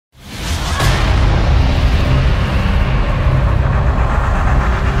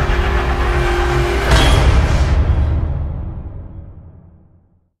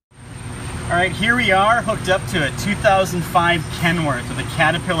Alright, here we are hooked up to a 2005 Kenworth with a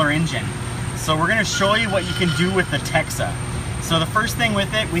Caterpillar engine. So we're going to show you what you can do with the TEXA. So the first thing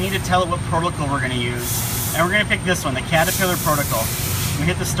with it, we need to tell it what protocol we're going to use. And we're going to pick this one, the Caterpillar protocol. We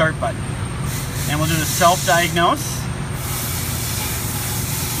hit the start button. And we'll do the Self-Diagnose.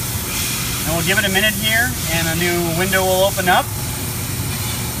 And we'll give it a minute here, and a new window will open up.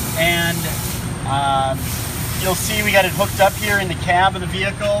 And you'll see we got it hooked up here in the cab of the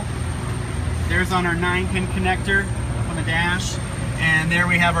vehicle. There's on our 9-pin connector up on the dash, and there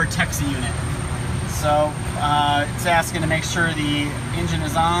we have our TEXA unit. So it's asking to make sure the engine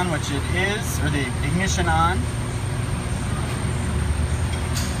is on, which it is, or the ignition on.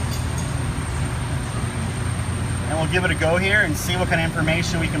 And we'll give it a go here and see what kind of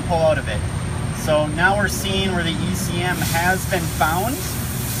information we can pull out of it. So now we're seeing where the ECM has been found.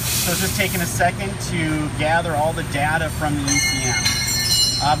 So it's just taking a second to gather all the data from the ECM.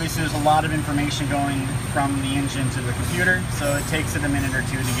 Obviously there's a lot of information going from the engine to the computer, so it takes it a minute or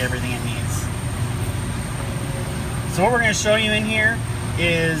two to get everything it needs. So what we're going to show you in here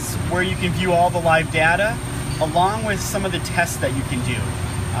is where you can view all the live data, along with some of the tests that you can do,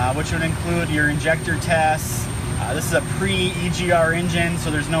 which would include your injector tests. This is a pre-EGR engine,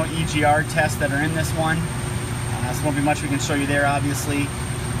 so there's no EGR tests that are in this one. So won't be much we can show you there, obviously.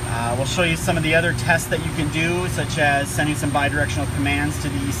 We'll show you some of the other tests that you can do, such as sending some bidirectional commands to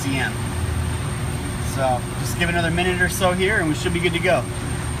the ECM. So just give it another minute or so here and we should be good to go.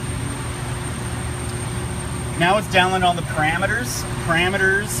 Now it's downloading all the parameters.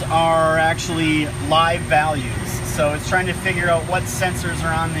 Parameters are actually live values. So it's trying to figure out what sensors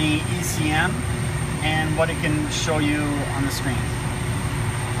are on the ECM and what it can show you on the screen.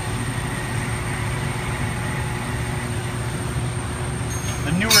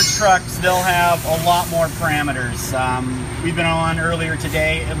 The newer trucks, they'll have a lot more parameters. We've been on earlier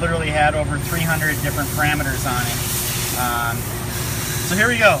today, it literally had over 300 different parameters on it. So here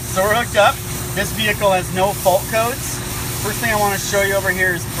we go. So we're hooked up. This vehicle has no fault codes. First thing I want to show you over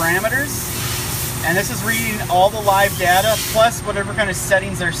here is parameters. And this is reading all the live data plus whatever kind of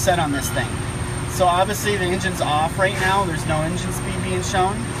settings are set on this thing. So obviously the engine's off right now. There's no engine speed being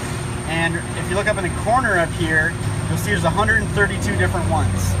shown. And if you look up in the corner up here, you'll see there's 132 different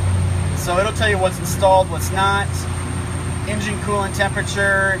ones. So it'll tell you what's installed, what's not, engine coolant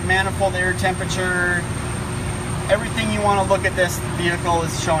temperature, manifold air temperature, everything you want to look at this vehicle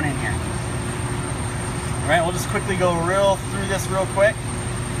is shown in here. All right, we'll just quickly go through this real quick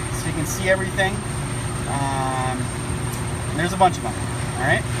so you can see everything. And there's a bunch of them, all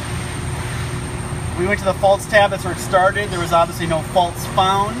right? We went to the faults tab, that's where it started. There was obviously no faults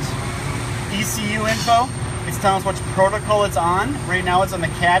found. ECU info. It's telling us which protocol it's on. Right now it's on the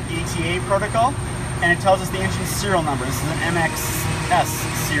CAT ATA protocol, and it tells us the engine serial number. This is an MXS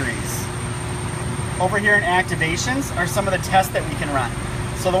series. Over here in activations are some of the tests that we can run.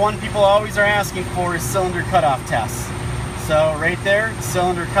 So the one people always are asking for is cylinder cutoff tests. So right there,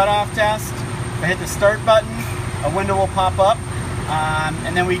 cylinder cutoff test. If I hit the start button, a window will pop up,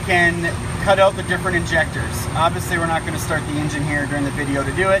 and then we can cut out the different injectors. Obviously we're not going to start the engine here during the video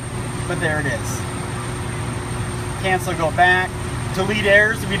to do it, but there it is. Cancel, go back. Delete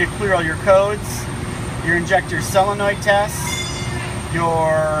errors would be to clear all your codes. Your injector solenoid tests,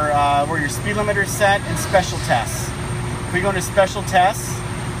 where your speed limiter is set, and special tests. If we go into special tests,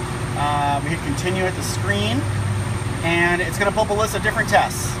 we hit continue at the screen, and it's going to pull up a list of different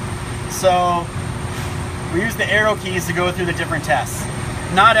tests. So we use the arrow keys to go through the different tests.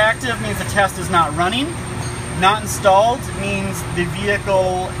 Not active means the test is not running. Not installed means the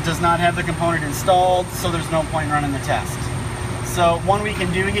vehicle does not have the component installed, so there's no point in running the test. So one we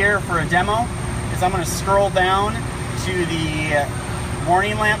can do here for a demo is I'm going to scroll down to the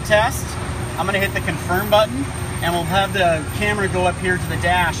warning lamp test. I'm going to hit the confirm button, and we'll have the camera go up here to the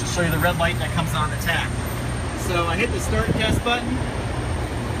dash and show you the red light that comes on the tach. So I hit the start test button.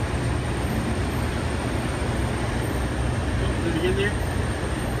 Did it begin there?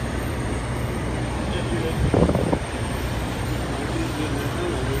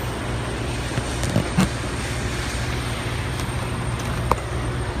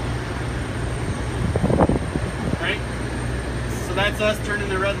 Right? So that's us turning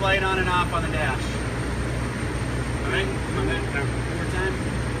the red light on and off on the dash. Alright, come on back one more time.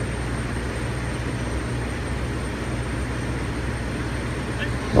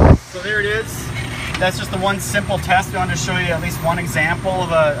 Okay. So there it is. That's just the one simple test. We wanted to show you at least one example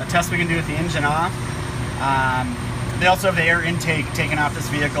of a test we can do with the engine off. They also have the air intake taken off this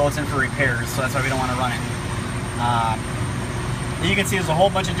vehicle. It's in for repairs, so that's why we don't want to run it. You can see there's a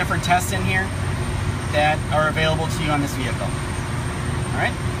whole bunch of different tests in here that are available to you on this vehiple. All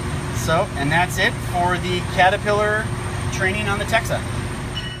right, So, and that's it for the Caterpillar training on the TEXA.